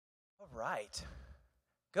Right.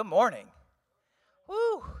 Good morning.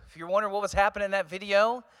 Woo! If you're wondering what was happening in that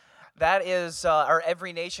video, that is our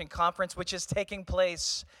Every Nation Conference, which is taking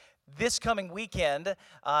place this coming weekend.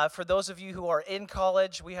 For those of you who are in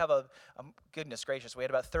college, we have goodness gracious, we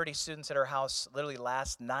had about 30 students at our house literally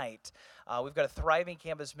last night. We've got a thriving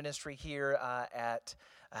campus ministry here at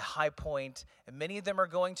High Point, and many of them are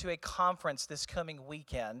going to a conference this coming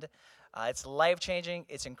weekend. It's life-changing.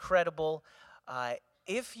 It's incredible.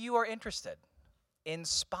 If you are interested in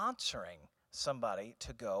sponsoring somebody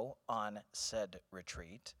to go on said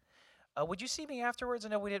retreat, would you see me afterwards? I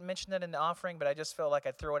know we didn't mention that in the offering, but I just felt like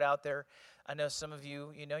I'd throw it out there. I know some of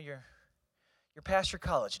you, you're past your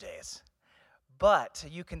college days, but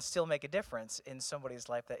you can still make a difference in somebody's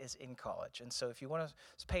life that is in college. And so if you want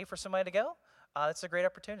to pay for somebody to go, it's a great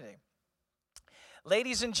opportunity.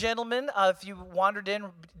 Ladies and gentlemen, if you wandered in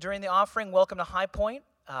during the offering, welcome to High Point.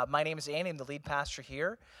 My name is Andy. I'm the lead pastor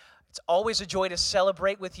here. It's always a joy to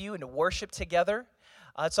celebrate with you and to worship together.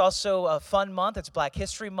 It's also a fun month. It's Black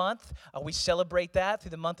History Month. We celebrate that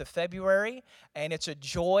through the month of February, and it's a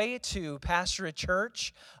joy to pastor a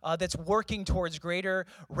church that's working towards greater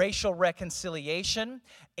racial reconciliation.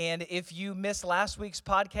 And if you missed last week's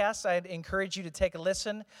podcast, I'd encourage you to take a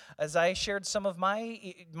listen as I shared some of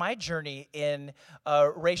my journey in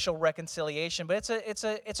racial reconciliation. But it's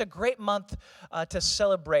a great month to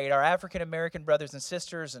celebrate our African American brothers and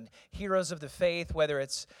sisters and heroes of the faith, whether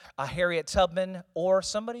it's Harriet Tubman or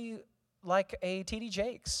somebody like a T.D.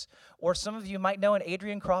 Jakes, or some of you might know an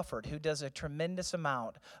Adrian Crawford, who does a tremendous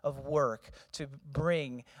amount of work to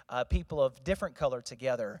bring people of different color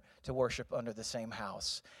together to worship under the same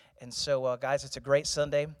house. And so, guys, it's a great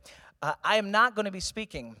Sunday. I am not going to be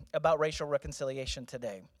speaking about racial reconciliation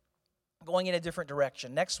today. I'm going in a different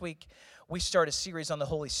direction. Next week, we start a series on the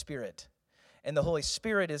Holy Spirit. And the Holy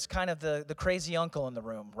Spirit is kind of the crazy uncle in the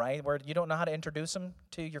room, right, where you don't know how to introduce him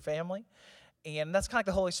to your family. And that's kind of like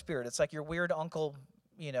the Holy Spirit. It's like your weird Uncle,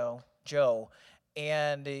 Joe.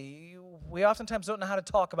 And we oftentimes don't know how to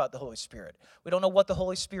talk about the Holy Spirit. We don't know what the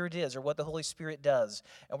Holy Spirit is or what the Holy Spirit does.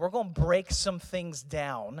 And we're going to break some things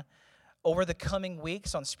down over the coming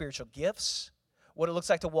weeks on spiritual gifts, what it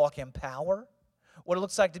looks like to walk in power, what it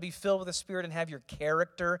looks like to be filled with the Spirit and have your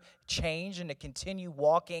character change and to continue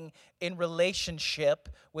walking in relationship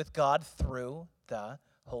with God through the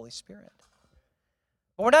Holy Spirit.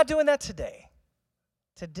 But we're not doing that today.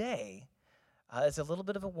 Today is a little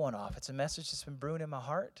bit of a one-off. It's a message that's been brewing in my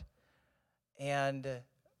heart, and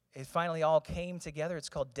it finally all came together. It's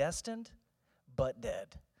called Destined but Dead.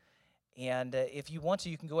 And if you want to,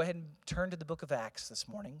 you can go ahead and turn to the book of Acts this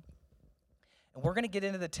morning. And we're going to get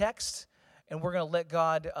into the text, and we're going to let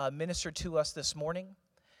God minister to us this morning.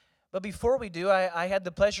 But before we do, I had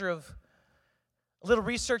the pleasure of a little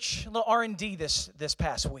research, a little R&D this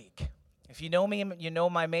past week. If you know me, you know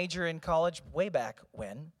my major in college way back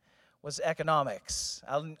when was economics.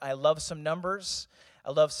 I love some numbers.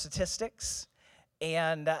 I love statistics.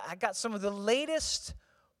 And I got some of the latest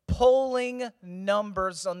polling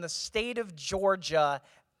numbers on the state of Georgia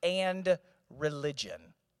and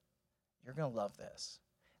religion. You're going to love this.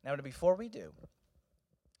 Now, before we do,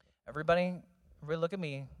 everybody look at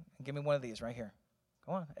me and give me one of these right here.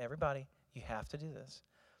 Come on, everybody. You have to do this.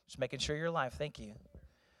 Just making sure you're alive. Thank you.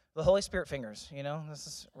 The Holy Spirit fingers, this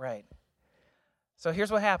is right. So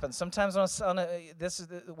here's what happens. Sometimes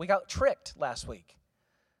we got tricked last week.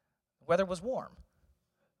 The weather was warm.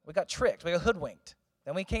 We got tricked. We got hoodwinked.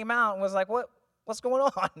 Then we came out and was like, what's going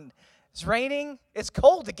on? It's raining. It's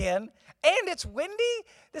cold again. And it's windy.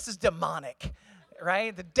 This is demonic,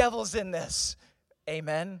 right? The devil's in this.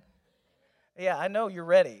 Amen. Yeah, I know you're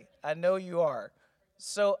ready. I know you are.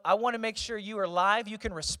 So I want to make sure you are live. You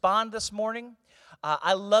can respond this morning.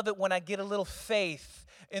 I love it when I get a little faith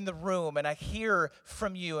in the room and I hear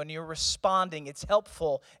from you and you're responding. It's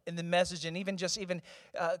helpful in the message and even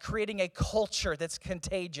creating a culture that's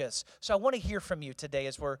contagious. So I want to hear from you today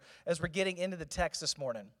as we're getting into the text this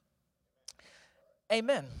morning.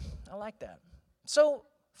 Amen. I like that. So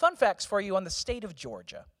fun facts for you on the state of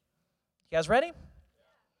Georgia. You guys ready?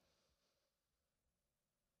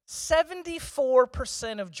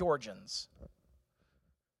 74% of Georgians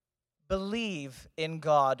believe in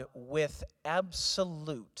God with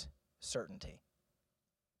absolute certainty.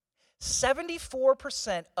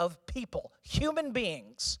 74% of people, human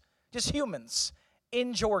beings, just humans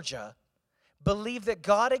in Georgia, believe that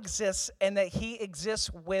God exists and that he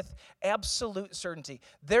exists with absolute certainty.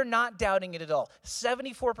 They're not doubting it at all.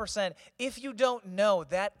 74%. If you don't know,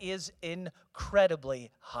 that is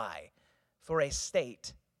incredibly high for a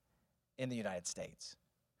state in the United States.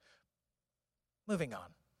 Moving on.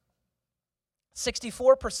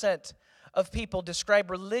 64% of people describe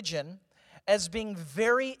religion as being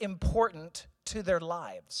very important to their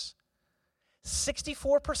lives.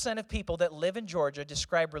 64% of people that live in Georgia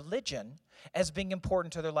describe religion as being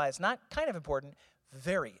important to their lives. Not kind of important,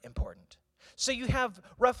 very important. So you have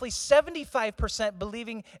roughly 75%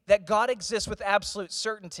 believing that God exists with absolute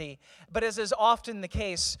certainty, but as is often the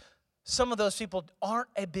case, some of those people aren't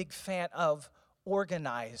a big fan of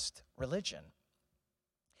organized religion.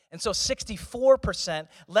 And so 64%,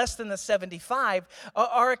 less than the 75,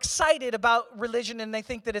 are excited about religion and they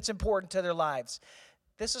think that it's important to their lives.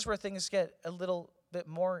 This is where things get a little bit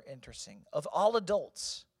more interesting. Of all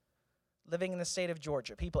adults living in the state of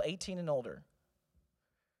Georgia, people 18 and older,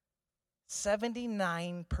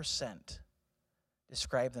 79%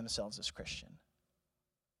 describe themselves as Christian.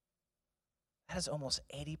 That is almost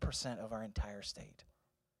 80% of our entire state.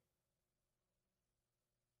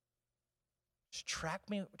 Just track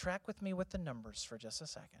with me with the numbers for just a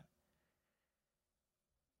second.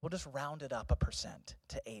 We'll just round it up 1%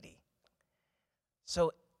 to 80.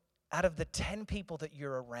 So out of the 10 people that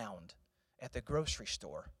you're around at the grocery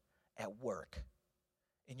store, at work,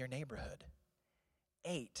 in your neighborhood,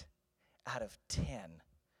 8 out of 10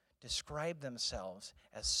 describe themselves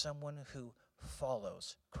as someone who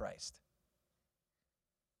follows Christ.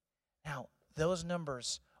 Now, those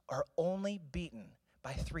numbers are only beaten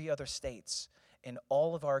by 3 other states in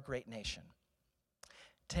all of our great nation.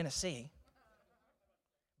 Tennessee,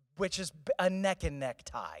 which is a neck and neck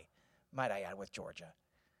tie, might I add, with Georgia.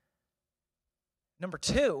 Number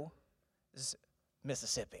 2 is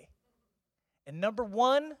Mississippi. And number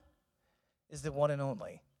 1 is the one and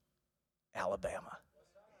only Alabama.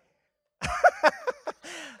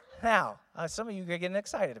 Now, some of you are getting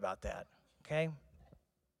excited about that, okay?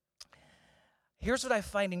 Here's what I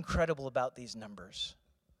find incredible about these numbers.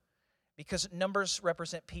 Because numbers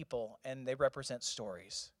represent people and they represent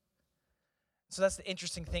stories. So that's the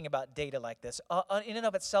interesting thing about data like this. In and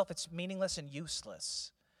of itself, it's meaningless and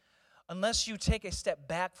useless. Unless you take a step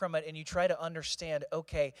back from it and you try to understand,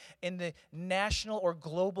 okay, in the national or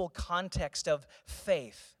global context of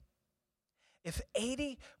faith, if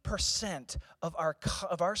 80% of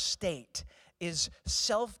our state is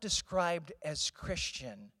self-described as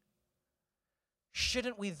Christian,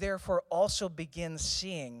 shouldn't we therefore also begin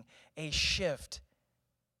seeing a shift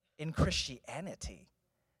in Christianity,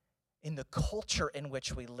 in the culture in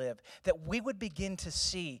which we live, that we would begin to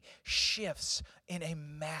see shifts in a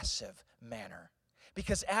massive manner?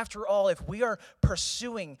 Because after all, if we are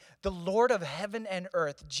pursuing the Lord of heaven and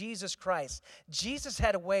earth, Jesus Christ, Jesus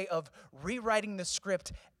had a way of rewriting the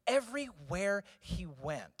script everywhere he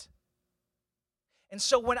went. And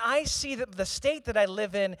so when I see that the state that I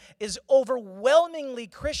live in is overwhelmingly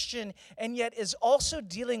Christian and yet is also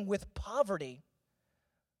dealing with poverty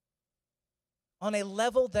on a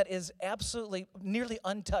level that is absolutely nearly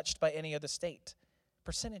untouched by any other state,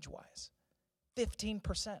 percentage-wise,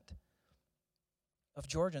 15% of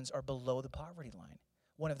Georgians are below the poverty line,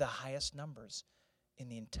 one of the highest numbers in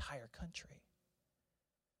the entire country.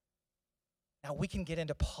 Now, we can get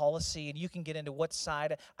into policy, and you can get into what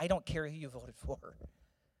side. I don't care who you voted for.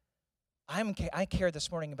 I care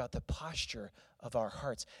this morning about the posture of our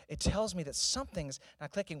hearts. It tells me that something's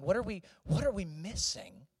not clicking. What are we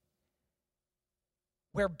missing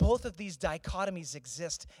where both of these dichotomies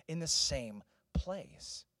exist in the same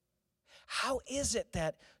place? How is it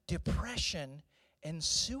that depression and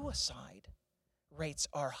suicide rates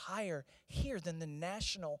are higher here than the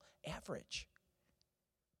national average?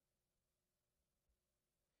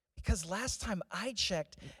 Because last time I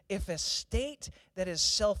checked, if a state that is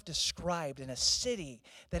self-described in a city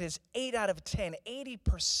that is 8 out of 10,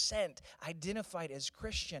 80% identified as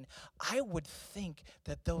Christian, I would think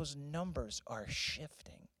that those numbers are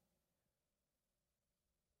shifting.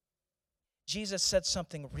 Jesus said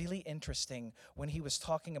something really interesting when he was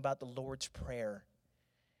talking about the Lord's Prayer.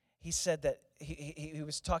 He said that he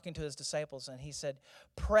was talking to his disciples and he said,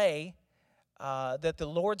 pray that the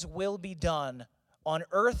Lord's will be done on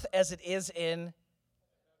earth as it is in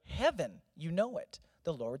heaven. You know it,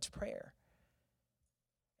 the Lord's Prayer.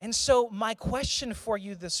 And so my question for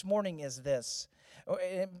you this morning is this.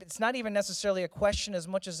 It's not even necessarily a question as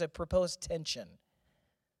much as a proposed tension.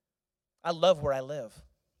 I love where I live.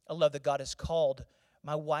 I love that God has called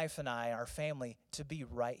my wife and I, our family, to be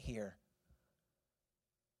right here.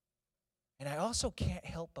 And I also can't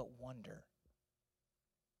help but wonder,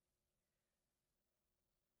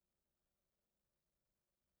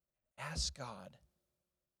 ask God,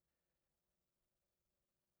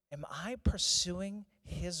 am I pursuing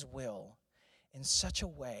his will in such a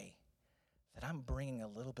way that I'm bringing a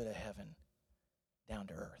little bit of heaven down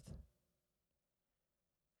to earth?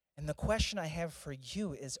 the question I have for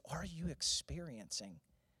you is, are you experiencing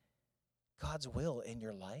God's will in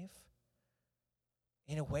your life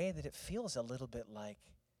in a way that it feels a little bit like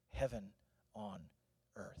heaven on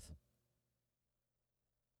earth?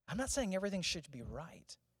 I'm not saying everything should be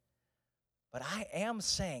right, but I am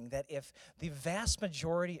saying that if the vast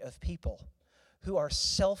majority of people who are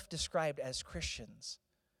self-described as Christians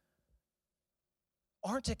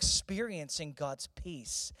aren't experiencing God's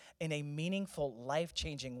peace in a meaningful,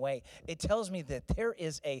 life-changing way, it tells me that there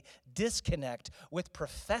is a disconnect with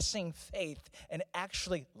professing faith and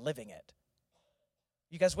actually living it.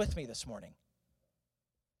 You guys with me this morning?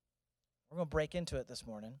 We're going to break into it this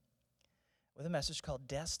morning with a message called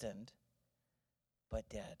Destined but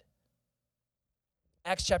Dead.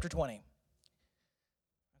 Acts chapter 20.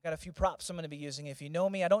 I've got a few props I'm going to be using. If you know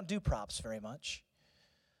me, I don't do props very much.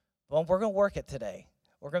 Well, we're going to work it today.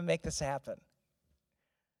 We're going to make this happen.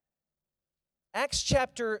 Acts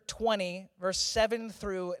chapter 20, verse 7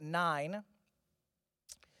 through 9.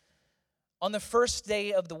 On the first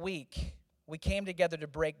day of the week, we came together to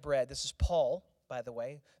break bread. This is Paul, by the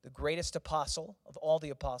way, the greatest apostle of all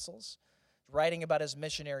the apostles, writing about his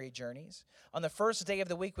missionary journeys. On the first day of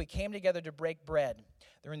the week, we came together to break bread.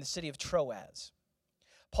 They're in the city of Troas.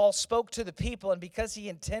 Paul spoke to the people, and because he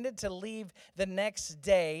intended to leave the next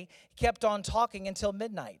day, he kept on talking until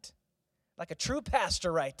midnight. Like a true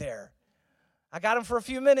pastor right there. I got him for a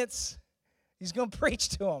few minutes. He's going to preach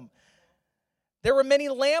to them. There were many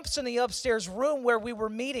lamps in the upstairs room where we were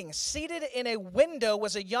meeting. Seated in a window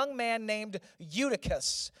was a young man named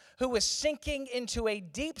Eutychus, who was sinking into a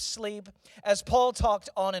deep sleep as Paul talked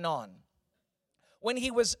on and on. When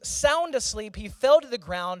he was sound asleep, he fell to the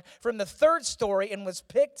ground from the third story and was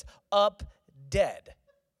picked up dead.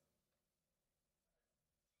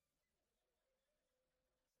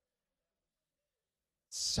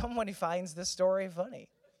 Someone finds this story funny.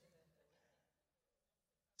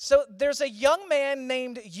 So there's a young man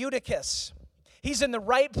named Eutychus. He's in the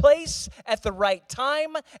right place at the right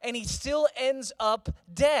time, and he still ends up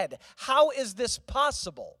dead. How is this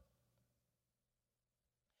possible?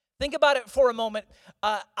 Think about it for a moment.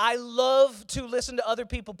 I love to listen to other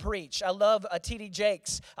people preach. I love T.D.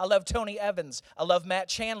 Jakes. I love Tony Evans. I love Matt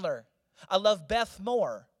Chandler. I love Beth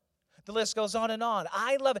Moore. The list goes on and on.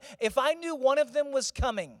 I love it. If I knew one of them was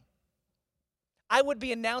coming, I would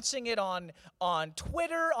be announcing it on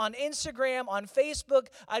Twitter, on Instagram, on Facebook.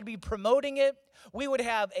 I'd be promoting it. We would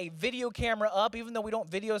have a video camera up. Even though we don't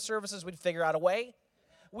video services, we'd figure out a way.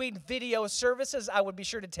 We'd video services. I would be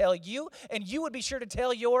sure to tell you, and you would be sure to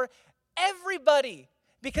tell your everybody.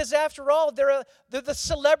 Because after all, they're the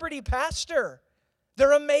celebrity pastor.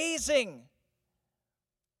 They're amazing.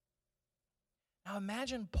 Now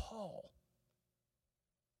imagine Paul.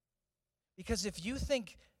 Because if you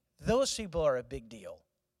think those people are a big deal,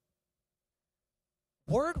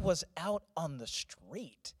 word was out on the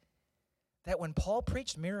street that when Paul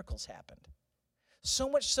preached, miracles happened. So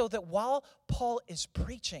much so that while Paul is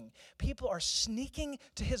preaching, people are sneaking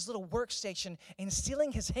to his little workstation and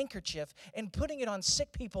stealing his handkerchief and putting it on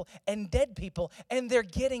sick people and dead people, and they're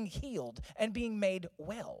getting healed and being made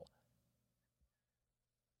well.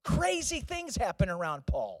 Crazy things happen around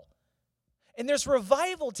Paul. And there's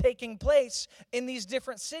revival taking place in these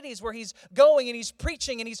different cities where he's going and he's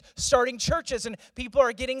preaching and he's starting churches and people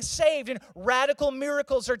are getting saved and radical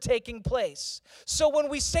miracles are taking place. So when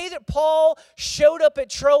we say that Paul showed up at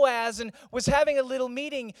Troas and was having a little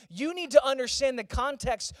meeting, you need to understand the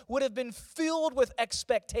context would have been filled with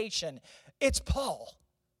expectation. It's Paul.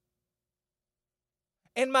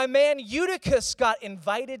 And my man Eutychus got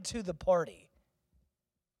invited to the party.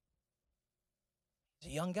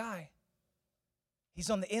 He's a young guy. He's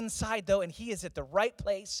on the inside, though, and he is at the right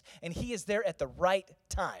place, and he is there at the right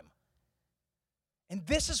time. And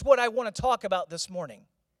this is what I want to talk about this morning.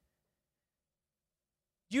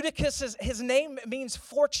 Eutychus, his name means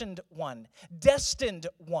fortuned one, destined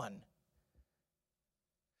one.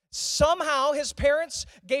 Somehow his parents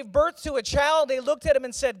gave birth to a child. They looked at him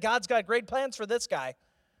and said, God's got great plans for this guy.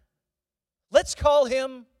 Let's call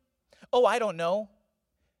him, I don't know,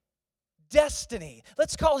 Destiny.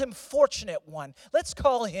 Let's call him Fortunate One. Let's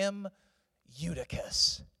call him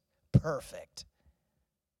Eutychus. Perfect.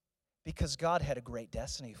 Because God had a great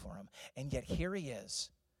destiny for him. And yet here he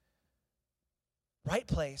is. Right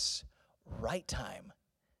place, right time.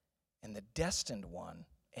 And the destined one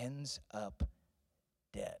ends up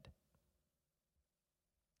dead.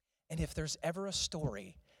 And if there's ever a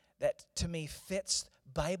story that to me fits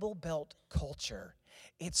Bible Belt culture,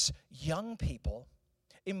 it's young people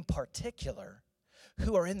in particular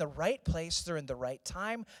who are in the right place, they're in the right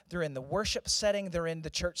time, they're in the worship setting, they're in the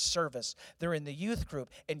church service, they're in the youth group.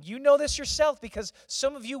 And you know this yourself because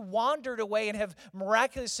some of you wandered away and have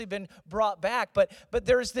miraculously been brought back. But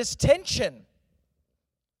there's this tension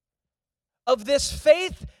of this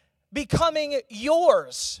faith becoming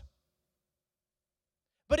yours.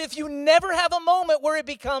 But if you never have a moment where it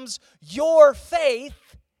becomes your faith,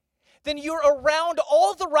 then you're around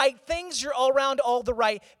all the right things, you're around all the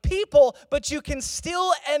right people, but you can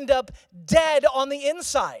still end up dead on the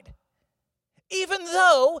inside. Even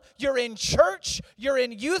though you're in church, you're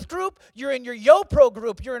in youth group, you're in your YoPro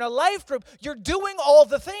group, you're in a life group, you're doing all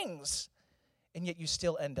the things, and yet you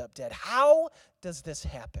still end up dead. How does this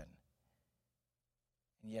happen?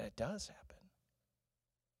 And yet it does happen.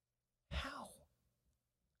 How?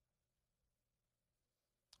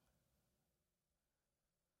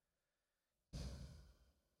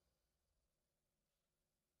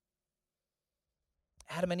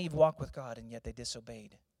 Adam and Eve walked with God, and yet they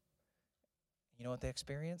disobeyed. You know what they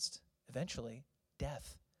experienced? Eventually,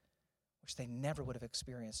 death, which they never would have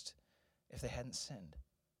experienced if they hadn't sinned.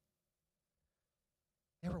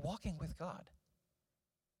 They were walking with God.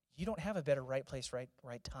 You don't have a better right place,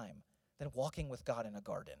 right time than walking with God in a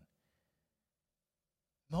garden.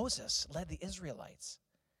 Moses led the Israelites.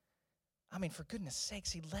 I mean, for goodness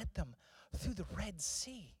sakes, he led them through the Red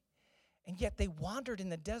Sea. And yet they wandered in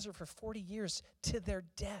the desert for 40 years to their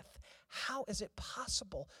death. How is it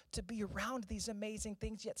possible to be around these amazing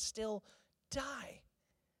things yet still die?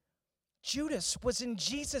 Judas was in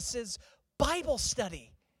Jesus' Bible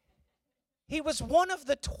study. He was one of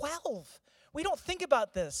the 12. We don't think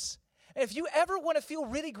about this. If you ever want to feel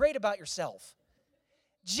really great about yourself,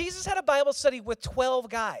 Jesus had a Bible study with 12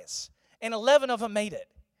 guys, and 11 of them made it.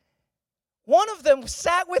 One of them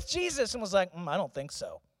sat with Jesus and was like, I don't think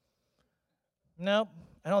so. No,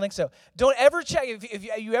 I don't think so. Don't ever check. If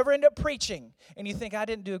you ever end up preaching and you think, I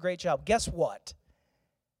didn't do a great job, guess what?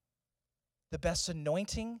 The best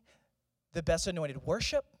anointing, the best anointed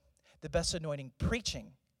worship, the best anointing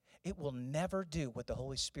preaching, it will never do what the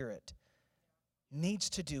Holy Spirit needs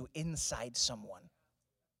to do inside someone.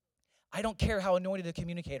 I don't care how anointed the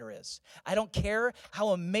communicator is. I don't care how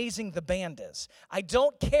amazing the band is. I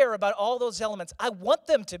don't care about all those elements. I want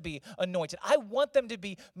them to be anointed. I want them to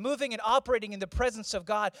be moving and operating in the presence of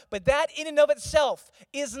God. But that in and of itself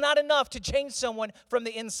is not enough to change someone from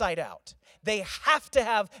the inside out. They have to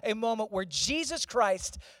have a moment where Jesus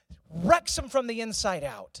Christ wrecks them from the inside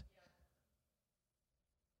out.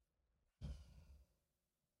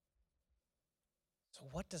 So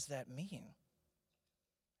what does that mean?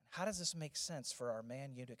 How does this make sense for our man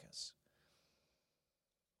Eutychus?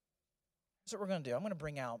 Here's what we're going to do. I'm going to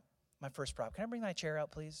bring out my first prop. Can I bring my chair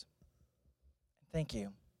out, please? Thank you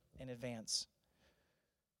in advance.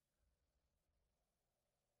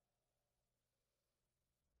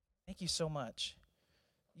 Thank you so much.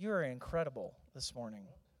 You are incredible this morning.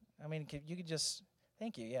 I mean, you could just,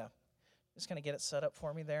 thank you, yeah. Just going to get it set up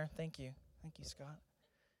for me there. Thank you. Thank you, Scott.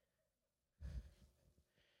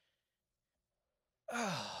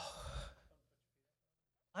 Oh.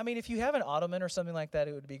 I mean, if you have an ottoman or something like that,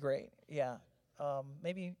 it would be great. Yeah.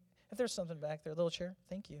 Maybe if there's something back there, a little chair.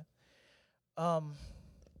 Thank you.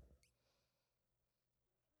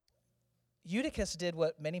 Eutychus did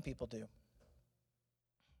what many people do.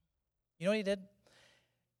 You know what he did?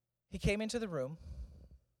 He came into the room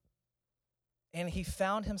and he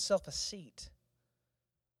found himself a seat.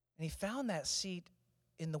 And he found that seat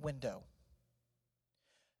in the window.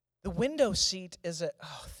 The window seat is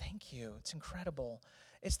thank you. It's incredible.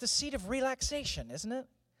 It's the seat of relaxation, isn't it?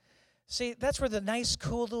 See, that's where the nice,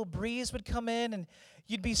 cool little breeze would come in and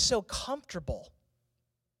you'd be so comfortable.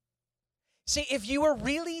 See, if you were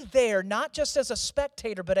really there, not just as a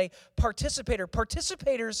spectator, but a participator,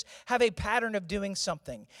 participators have a pattern of doing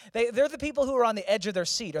something. They're the people who are on the edge of their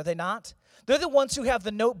seat, are they not? They're the ones who have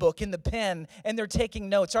the notebook and the pen, and they're taking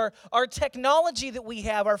notes. Our technology that we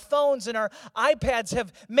have, our phones and our iPads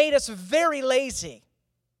have made us very lazy.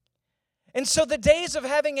 And so the days of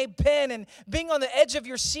having a pen and being on the edge of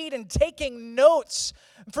your seat and taking notes,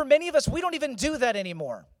 for many of us, we don't even do that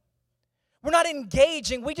anymore. We're not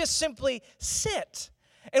engaging. We just simply sit.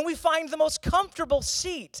 And we find the most comfortable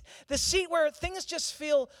seat. The seat where things just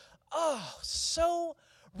feel, so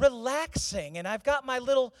relaxing. And I've got my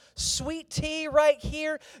little sweet tea right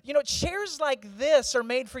here. You know, chairs like this are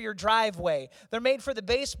made for your driveway. They're made for the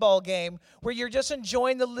baseball game where you're just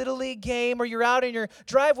enjoying the Little League game or you're out in your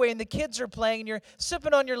driveway and the kids are playing and you're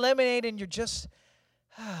sipping on your lemonade and you're just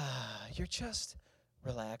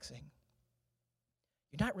relaxing.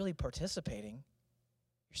 You're not really participating.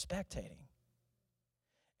 You're spectating.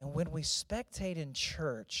 And when we spectate in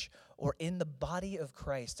church or in the body of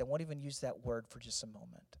Christ, I won't even use that word for just a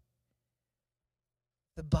moment.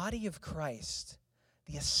 The body of Christ,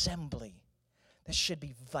 the assembly, that should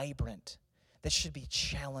be vibrant, that should be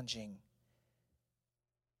challenging.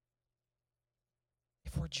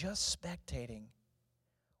 If we're just spectating,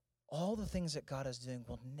 all the things that God is doing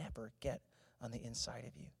will never get on the inside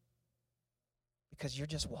of you because you're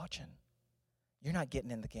just watching. You're not getting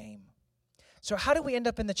in the game. So how do we end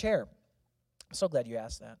up in the chair? I'm so glad you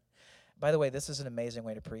asked that. By the way, this is an amazing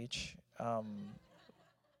way to preach. I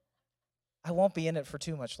won't be in it for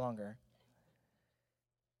too much longer.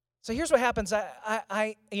 So here's what happens.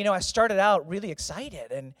 I started out really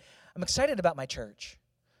excited, and I'm excited about my church.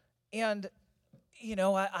 And,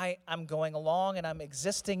 I'm going along, and I'm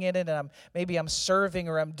existing in it, and maybe I'm serving,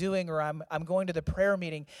 or I'm doing, or I'm going to the prayer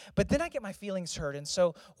meeting. But then I get my feelings hurt. And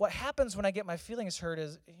so what happens when I get my feelings hurt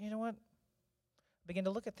is, you know what? Begin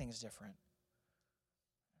to look at things different.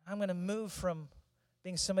 I'm going to move from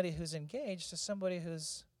being somebody who's engaged to somebody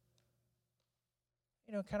who's,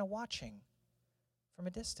 kind of watching from a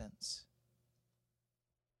distance.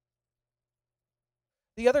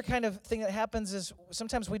 The other kind of thing that happens is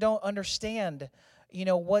sometimes we don't understand,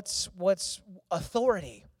 what's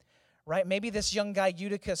authority, right? Maybe this young guy,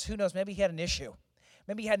 Eutychus, who knows, maybe he had an issue.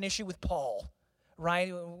 Maybe he had an issue with Paul,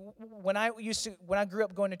 right? When I grew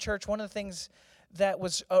up going to church, one of the things that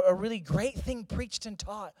was a really great thing preached and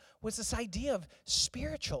taught was this idea of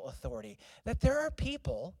spiritual authority, that there are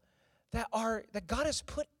people that God has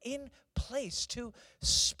put in place to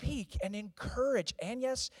speak and encourage and,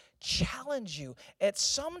 yes, challenge you. At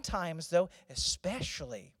sometimes, though,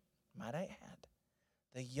 especially, might I add,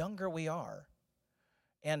 the younger we are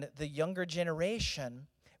and the younger generation,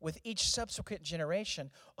 with each subsequent generation,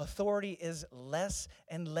 authority is less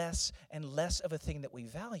and less and less of a thing that we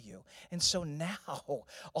value. And so now,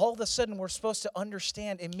 all of a sudden, we're supposed to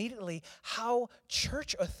understand immediately how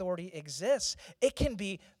church authority exists. It can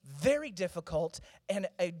be very difficult and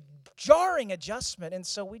a jarring adjustment. And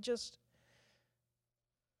so we're going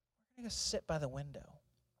to sit by the window.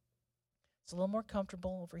 It's a little more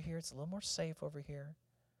comfortable over here. It's a little more safe over here.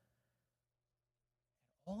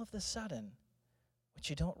 All of a sudden, what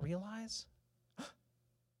you don't realize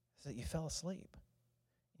is that you fell asleep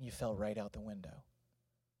and you fell right out the window.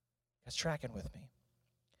 You guys tracking with me?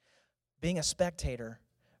 Being a spectator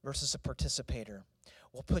versus a participator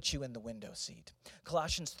will put you in the window seat.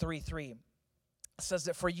 Colossians 3:3 says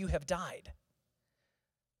that for you have died.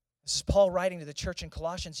 This is Paul writing to the church in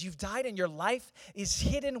Colossians. You've died and your life is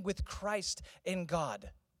hidden with Christ in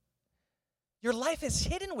God. Your life is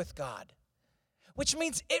hidden with God, which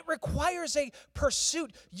means it requires a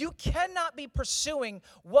pursuit. You cannot be pursuing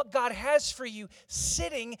what God has for you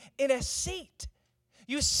sitting in a seat.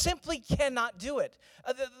 You simply cannot do it.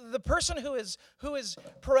 The person who is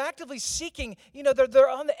proactively seeking, they're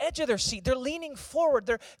on the edge of their seat. They're leaning forward.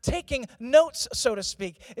 They're taking notes, so to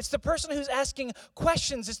speak. It's the person who's asking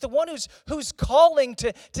questions. It's the one who's calling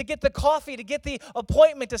to get the coffee, to get the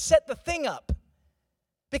appointment, to set the thing up.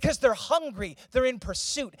 Because they're hungry. They're in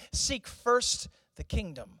pursuit. Seek first the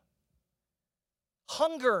kingdom.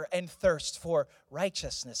 Hunger and thirst for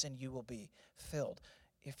righteousness, and you will be filled.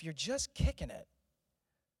 If you're just kicking it,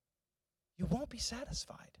 you won't be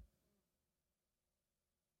satisfied.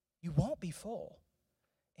 You won't be full,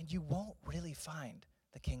 and you won't really find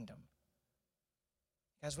the kingdom.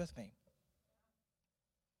 You guys with me?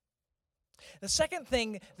 The second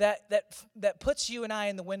thing that puts you and I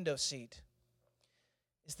in the window seat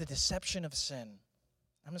is the deception of sin.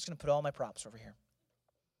 I'm just going to put all my props over here.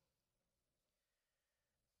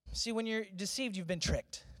 See, when you're deceived, you've been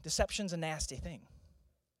tricked. Deception's a nasty thing.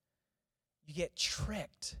 You get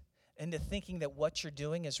tricked into thinking that what you're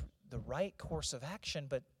doing is the right course of action,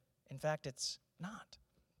 but in fact, it's not.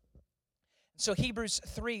 So Hebrews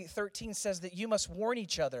 3:13 says that you must warn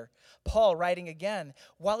each other. Paul writing again,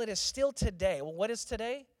 while it is still today. Well, what is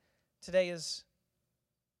today? Today is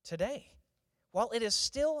today. While it is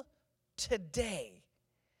still today,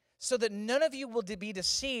 so that none of you will be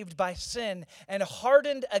deceived by sin and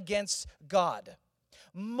hardened against God.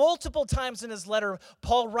 Multiple times in his letter,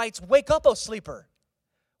 Paul writes, wake up, O sleeper.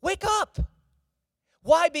 Wake up.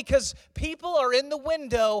 Why? Because people are in the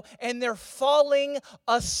window and they're falling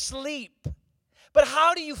asleep. But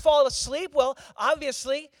how do you fall asleep? Well,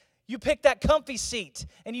 obviously, you pick that comfy seat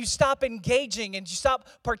and you stop engaging and you stop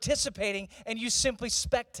participating and you simply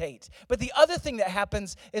spectate. But the other thing that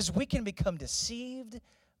happens is we can become deceived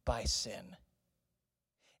by sin.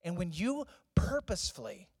 And when you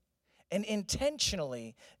purposefully and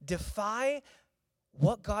intentionally defy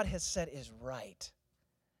what God has said is right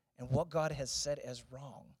and what God has said as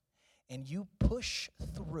wrong, and you push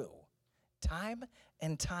through time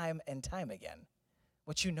and time and time again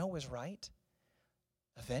what you know is right,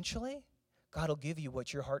 eventually, God will give you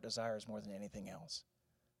what your heart desires more than anything else.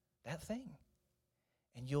 That thing.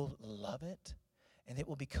 And you'll love it, and it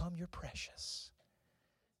will become your precious.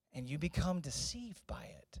 And you become deceived by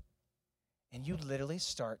it. And you literally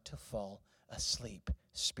start to fall asleep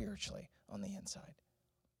spiritually on the inside.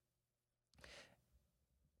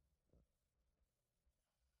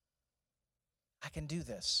 I can do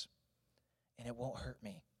this, and it won't hurt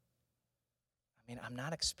me. I mean, I'm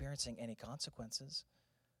not experiencing any consequences,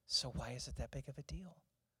 so why is it that big of a deal?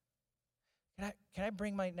 Can I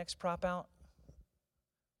bring my next prop out?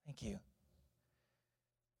 Thank you.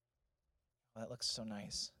 Well, that looks so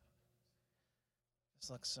nice. This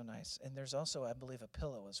looks so nice. And there's also, I believe, a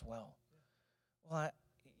pillow as well. Well,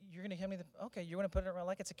 you're going to hand me okay, you're going to put it around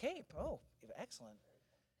like it's a cape. Oh, excellent.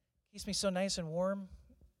 Keeps me so nice and warm.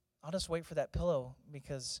 I'll just wait for that pillow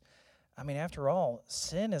because, I mean, after all,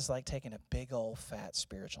 sin is like taking a big old fat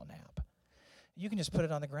spiritual nap. You can just put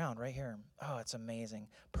it on the ground right here. Oh, it's amazing.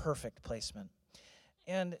 Perfect placement.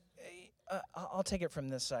 And I'll take it from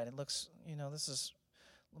this side. It looks, this is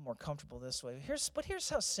a little more comfortable this way. But here's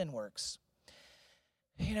how sin works.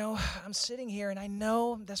 I'm sitting here, and I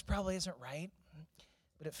know this probably isn't right,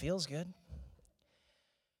 but it feels good.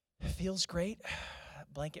 It feels great.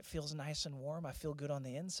 That blanket feels nice and warm. I feel good on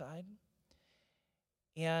the inside.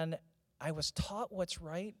 And I was taught what's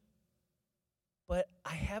right, but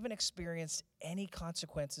I haven't experienced any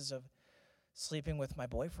consequences of sleeping with my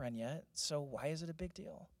boyfriend yet, so why is it a big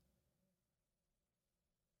deal?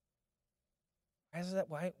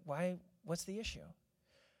 Why, what's the issue?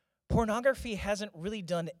 Pornography hasn't really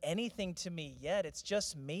done anything to me yet. It's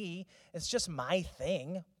just me. It's just my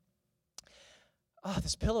thing. Oh,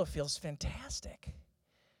 this pillow feels fantastic.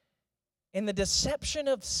 And the deception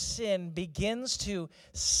of sin begins to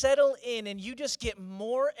settle in, and you just get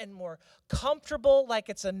more and more comfortable, like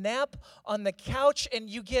it's a nap on the couch, and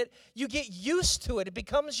you get used to it. It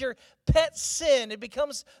becomes your pet sin. It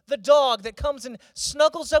becomes the dog that comes and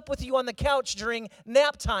snuggles up with you on the couch during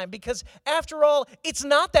nap time, because after all, it's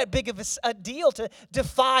not that big of a deal to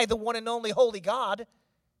defy the one and only holy God.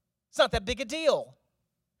 It's not that big a deal.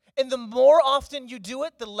 And the more often you do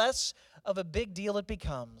it, the less of a big deal it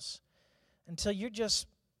becomes. Until you're just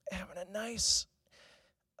having a nice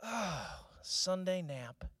Sunday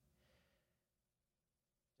nap.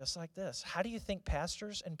 Just like this. How do you think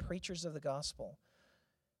pastors and preachers of the gospel,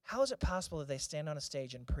 how is it possible that they stand on a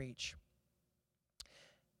stage and preach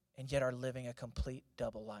and yet are living a complete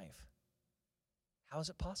double life? How is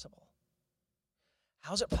it possible?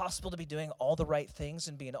 How is it possible to be doing all the right things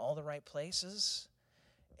and be in all the right places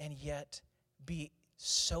and yet be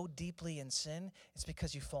so deeply in sin? It's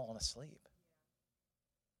because you've fallen asleep.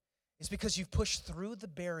 It's because you've pushed through the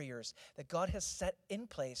barriers that God has set in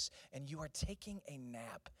place, and you are taking a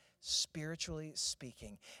nap, spiritually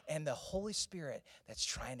speaking. And the Holy Spirit that's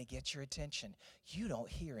trying to get your attention, you don't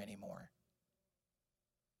hear anymore.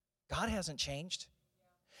 God hasn't changed.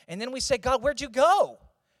 And then we say, God, where'd you go?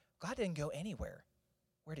 God didn't go anywhere.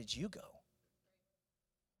 Where did you go?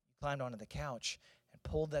 You climbed onto the couch and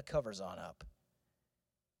pulled the covers on up.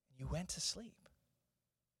 You went to sleep.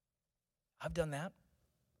 I've done that.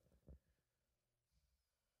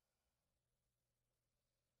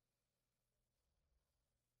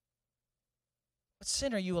 What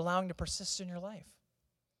sin are you allowing to persist in your life?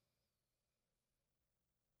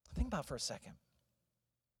 Think about it for a second.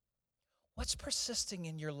 What's persisting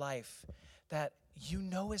in your life that you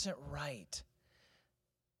know isn't right?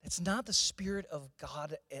 It's not the Spirit of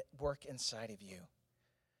God at work inside of you.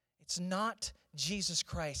 It's not Jesus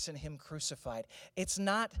Christ and Him crucified. It's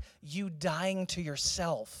not you dying to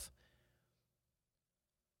yourself.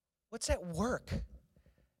 What's at work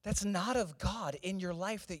that's not of God in your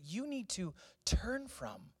life that you need to turn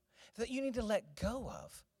from, that you need to let go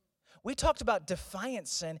of? We talked about defiant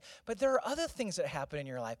sin, but there are other things that happen in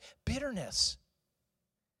your life. Bitterness.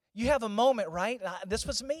 You have a moment, right? This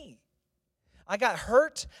was me. I got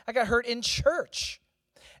hurt. I got hurt in church.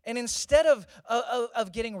 And instead of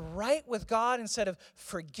getting right with God, instead of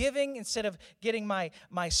forgiving, instead of getting my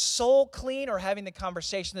soul clean or having the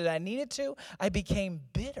conversation that I needed to, I became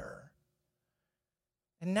bitter.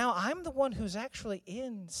 And now I'm the one who's actually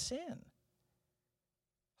in sin,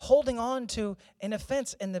 holding on to an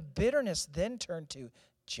offense. And the bitterness then turned to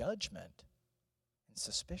judgment and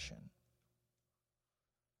suspicion.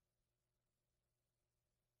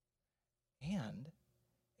 And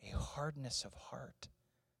a hardness of heart,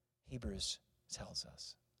 Hebrews tells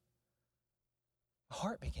us. The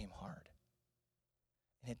heart became hard.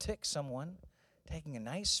 And it took someone taking a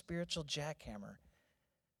nice spiritual jackhammer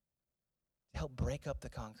to help break up the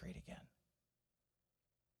concrete again.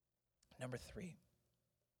 Number 3.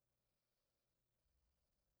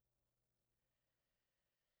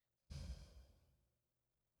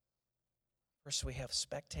 First, we have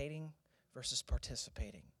spectating versus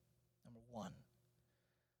participating. Number 1.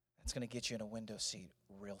 That's going to get you in a window seat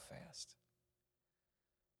real fast.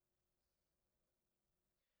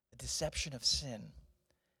 The deception of sin,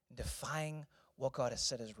 defying what God has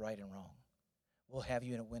said is right and wrong, will have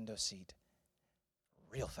you in a window seat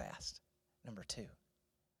real fast. Number 2.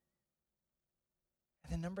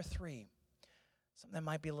 And then number 3, something that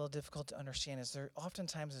might be a little difficult to understand is there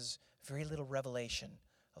oftentimes is very little revelation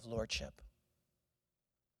of lordship.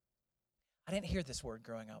 I didn't hear this word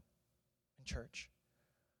growing up in church.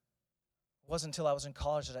 It wasn't until I was in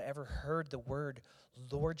college that I ever heard the word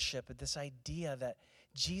lordship, but this idea that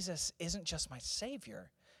Jesus isn't just my Savior,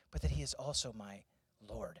 but that he is also my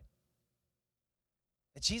Lord.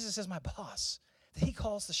 That Jesus is my boss, that he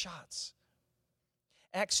calls the shots.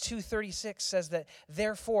 Acts 2:36 says that,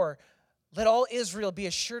 therefore, let all Israel be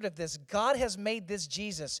assured of this. God has made this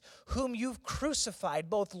Jesus, whom you've crucified,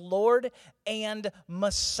 both Lord and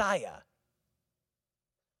Messiah.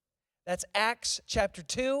 That's Acts chapter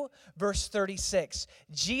 2, verse 36.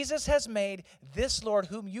 Jesus has made this Lord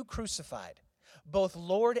whom you crucified, both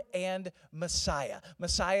Lord and Messiah.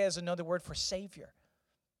 Messiah is another word for Savior.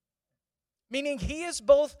 Meaning he is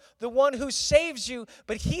both the one who saves you,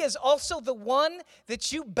 but he is also the one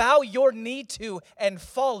that you bow your knee to and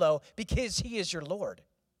follow because he is your Lord.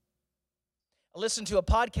 I listened to a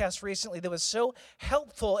podcast recently that was so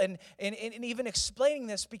helpful in even explaining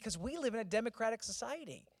this because we live in a democratic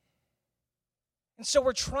society. And so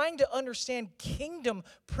we're trying to understand kingdom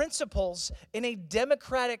principles in a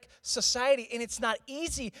democratic society, and it's not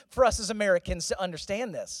easy for us as Americans to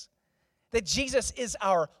understand this. That Jesus is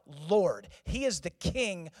our Lord. He is the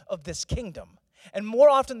king of this kingdom. And more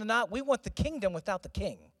often than not, we want the kingdom without the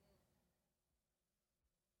king.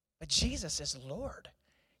 But Jesus is Lord.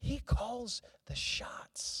 He calls the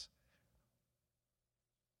shots.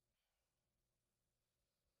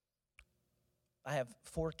 I have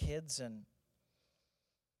 4 kids and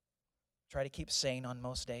try to keep sane on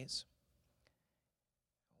most days.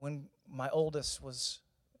 When my oldest was,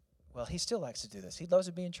 well, he still likes to do this. He loves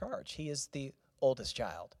to be in charge. He is the oldest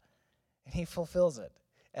child, and he fulfills it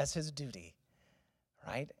as his duty,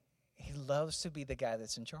 right? He loves to be the guy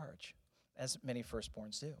that's in charge, as many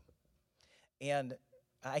firstborns do. And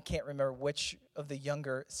I can't remember which of the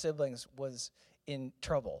younger siblings was in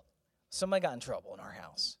trouble. Somebody got in trouble in our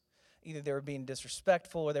house. Either they were being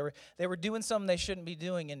disrespectful or they were doing something they shouldn't be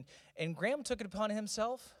doing. And Graham took it upon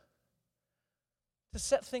himself to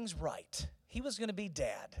set things right. He was going to be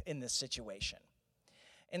dad in this situation.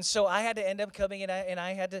 And so I had to end up coming and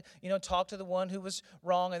I had to, talk to the one who was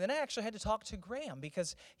wrong. And then I actually had to talk to Graham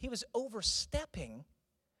because he was overstepping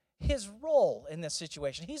his role in this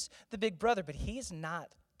situation. He's the big brother, but he's not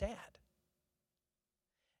dad.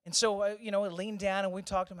 And so, I leaned down and we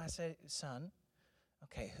talked to him. I said, son,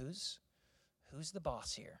 okay, who's the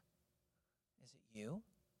boss here? Is it you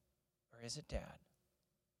or is it dad?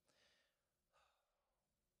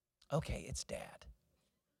 Okay, it's dad.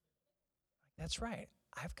 That's right.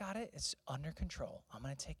 I've got it. It's under control. I'm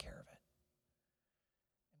going to take care of it.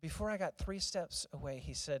 Before I got 3 steps away,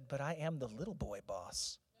 he said, but I am the little boy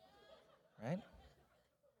boss. Right?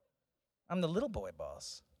 I'm the little boy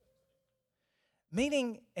boss.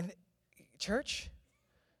 Meaning, in church,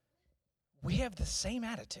 we have the same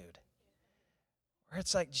attitude. Where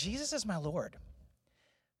it's like, Jesus is my Lord,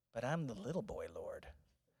 but I'm the little boy Lord.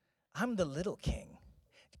 I'm the little king.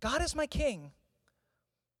 God is my king,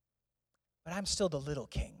 but I'm still the little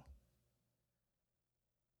king.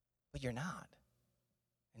 But you're not,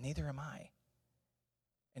 and neither am I,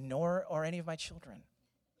 and nor are any of my children.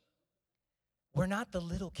 We're not the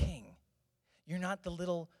little king. You're not the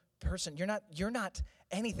little person. You're not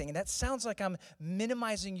anything. And that sounds like I'm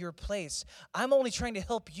minimizing your place. I'm only trying to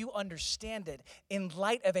help you understand it in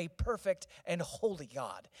light of a perfect and holy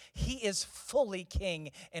God. He is fully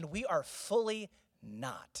king, and we are fully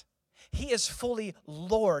not. He is fully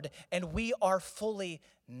Lord, and we are fully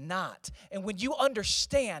not. And when you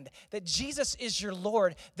understand that Jesus is your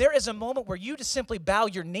Lord, there is a moment where you just simply bow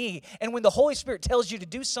your knee, and when the Holy Spirit tells you to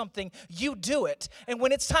do something, you do it. And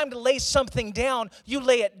when it's time to lay something down, you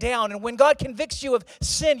lay it down. And when God convicts you of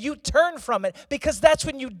sin, you turn from it, because that's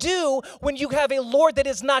when you do when you have a Lord that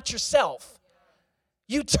is not yourself.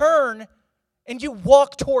 You turn and you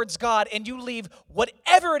walk towards God, and you leave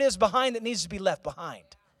whatever it is behind that needs to be left behind.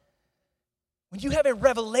 When you have a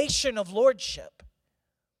revelation of lordship,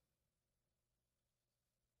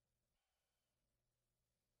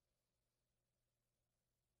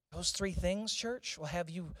 Those three things, church, will have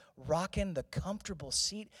you rocking the comfortable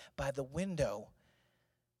seat by the window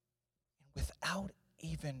without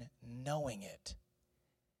even knowing it.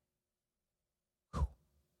 Whew,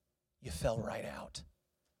 you fell right out.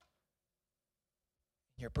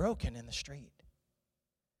 You're broken in the street.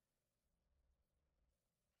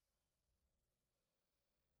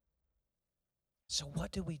 So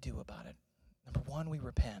what do we do about it? Number one, we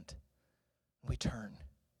repent. We turn.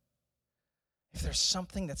 If there's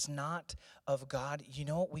something that's not of God, you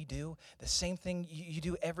know what we do? The same thing you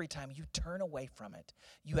do every time. You turn away from it.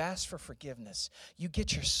 You ask for forgiveness. You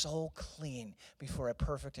get your soul clean before a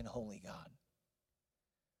perfect and holy God.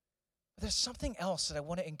 But there's something else that I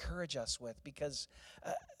want to encourage us with, because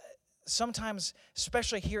sometimes,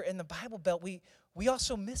 especially here in the Bible Belt, we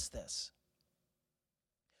also miss this.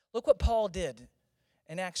 Look what Paul did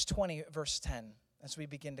in Acts 20, verse 10, as we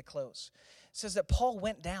begin to close. It says that Paul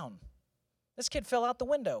went down. This kid fell out the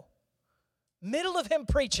window. Middle of him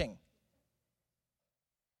preaching.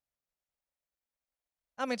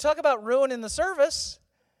 I mean, talk about ruining the service.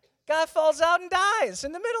 Guy falls out and dies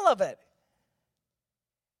in the middle of it.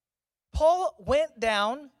 Paul went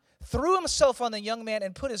down, threw himself on the young man,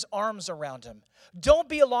 and put his arms around him. Don't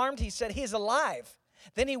be alarmed, he said. He's alive.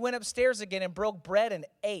 Then he went upstairs again and broke bread and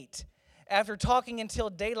ate. After talking until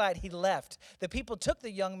daylight, he left. The people took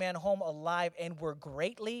the young man home alive and were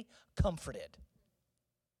greatly comforted.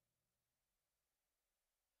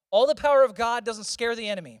 All the power of God doesn't scare the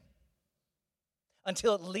enemy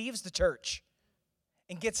until it leaves the church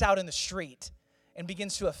and gets out in the street and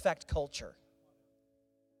begins to affect culture.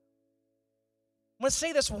 I'm going to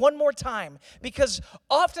say this one more time, because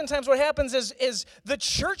oftentimes what happens is the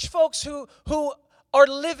church folks who are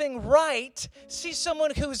living right see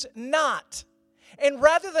someone who's not. And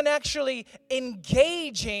rather than actually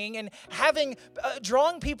engaging and having,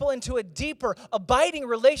 drawing people into a deeper, abiding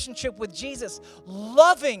relationship with Jesus,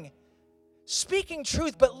 loving, speaking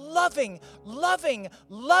truth, but loving,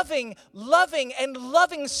 and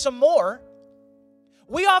loving some more,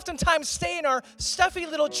 we oftentimes stay in our stuffy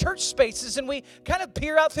little church spaces and we kind of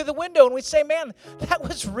peer out through the window and we say, man, that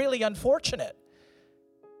was really unfortunate.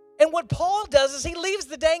 And what Paul does is he leaves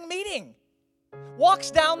the dang meeting,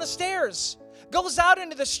 walks down the stairs, goes out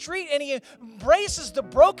into the street, and he embraces the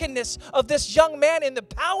brokenness of this young man, and the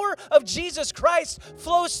power of Jesus Christ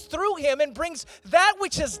flows through him and brings that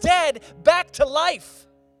which is dead back to life.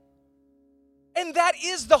 And that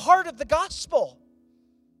is the heart of the gospel.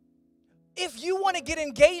 If you want to get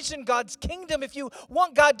engaged in God's kingdom, if you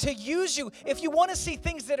want God to use you, if you want to see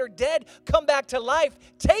things that are dead come back to life,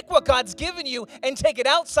 take what God's given you and take it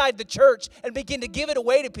outside the church and begin to give it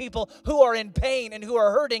away to people who are in pain and who are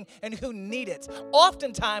hurting and who need it.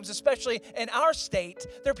 Oftentimes, especially in our state,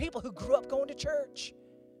 there are people who grew up going to church.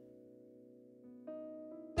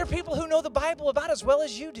 There are people who know the Bible about as well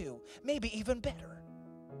as you do, maybe even better.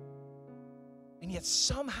 And yet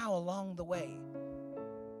somehow along the way,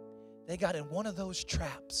 they got in one of those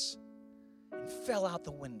traps and fell out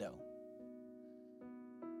the window.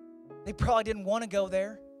 They probably didn't want to go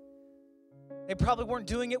there. They probably weren't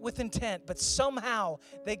doing it with intent, but somehow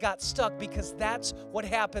they got stuck, because that's what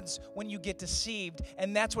happens when you get deceived,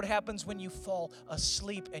 and that's what happens when you fall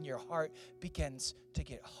asleep and your heart begins to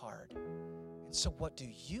get hard. And so what do?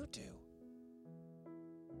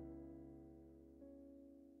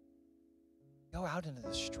 Go out into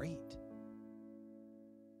the street.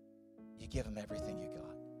 You give them everything you got.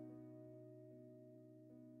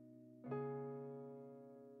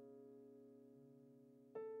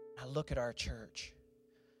 I look at our church,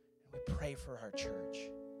 and we pray for our church.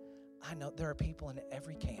 I know there are people in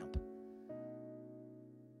every camp.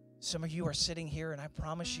 Some of you are sitting here, and I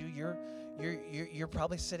promise you, you're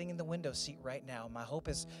probably sitting in the window seat right now. My hope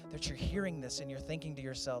is that you're hearing this and you're thinking to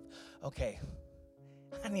yourself, okay,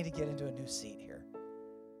 I need to get into a new seat here.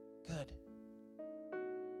 Good.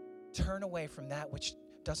 Turn away from that which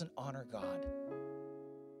doesn't honor God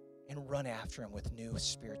and run after Him with new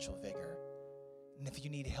spiritual vigor. And if you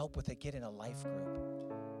need help with it, get in a life group.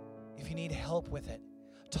 If you need help with it,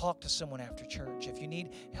 talk to someone after church. If you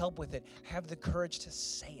need help with it, have the courage to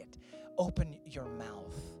say it. Open your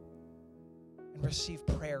mouth and receive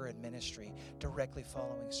prayer and ministry directly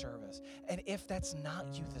following service. And if that's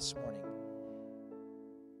not you this morning,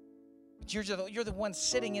 but you're the one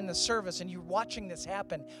sitting in the service and you're watching this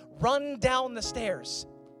happen, run down the stairs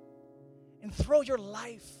and throw your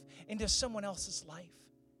life into someone else's life.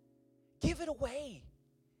 Give it away.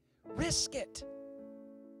 Risk it.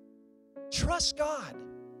 Trust God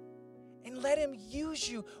and let Him use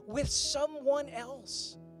you with someone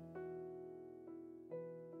else.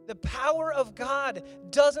 The power of God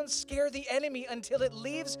doesn't scare the enemy until it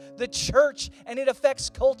leaves the church and it affects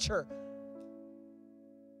culture.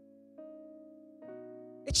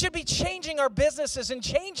 It should be changing our businesses and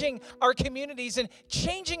changing our communities and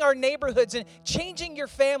changing our neighborhoods and changing your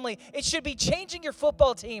family. It should be changing your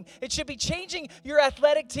football team. It should be changing your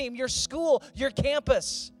athletic team, your school, your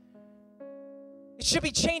campus. It should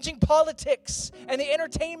be changing politics and the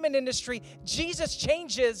entertainment industry. Jesus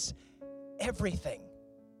changes everything.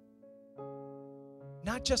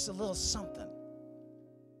 Not just a little something.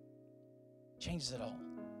 Changes it all.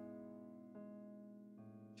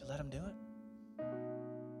 If you let him do it,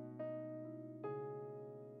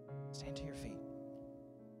 stand to your feet.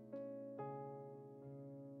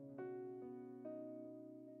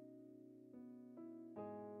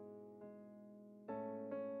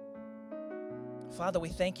 Father, we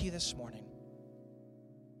thank you this morning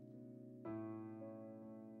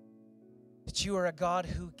that you are a God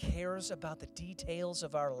who cares about the details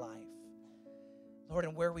of our life. Lord,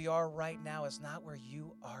 and where we are right now is not where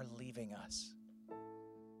you are leaving us,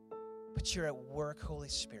 but you're at work, Holy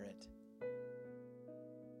Spirit.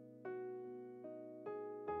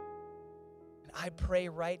 And I pray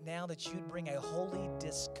right now that you'd bring a holy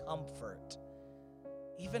discomfort,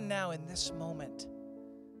 even now in this moment.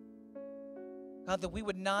 God, that we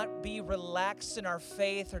would not be relaxed in our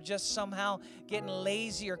faith or just somehow getting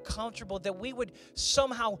lazy or comfortable, that we would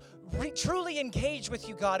somehow truly engage with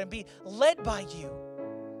you, God, and be led by you.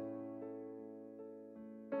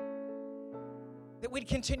 That we'd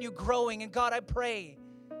continue growing. And God, I pray,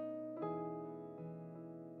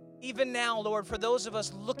 even now, Lord, for those of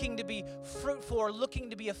us looking to be fruitful or looking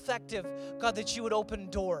to be effective, God, that you would open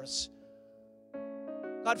doors.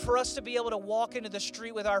 God, for us to be able to walk into the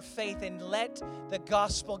street with our faith and let the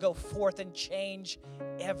gospel go forth and change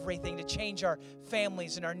everything, to change our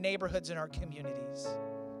families and our neighborhoods and our communities.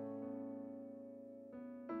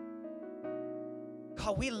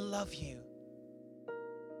 God, we love you.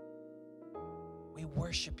 We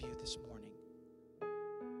worship you this morning.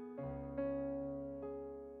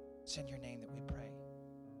 It's in your name that we pray.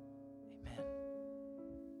 Amen.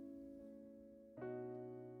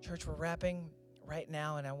 Church, we're wrapping right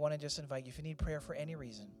now, and I want to just invite you, if you need prayer for any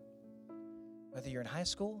reason, whether you're in high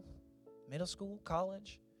school, middle school,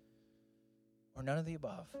 college, or none of the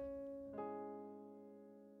above,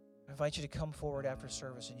 I invite you to come forward after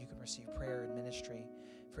service and you can receive prayer and ministry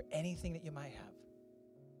for anything that you might have.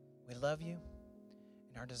 We love you,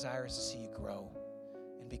 and our desire is to see you grow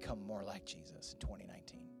and become more like Jesus in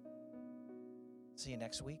 2019. See you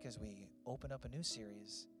next week as we open up a new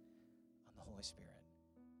series on the Holy Spirit.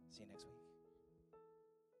 See you next week.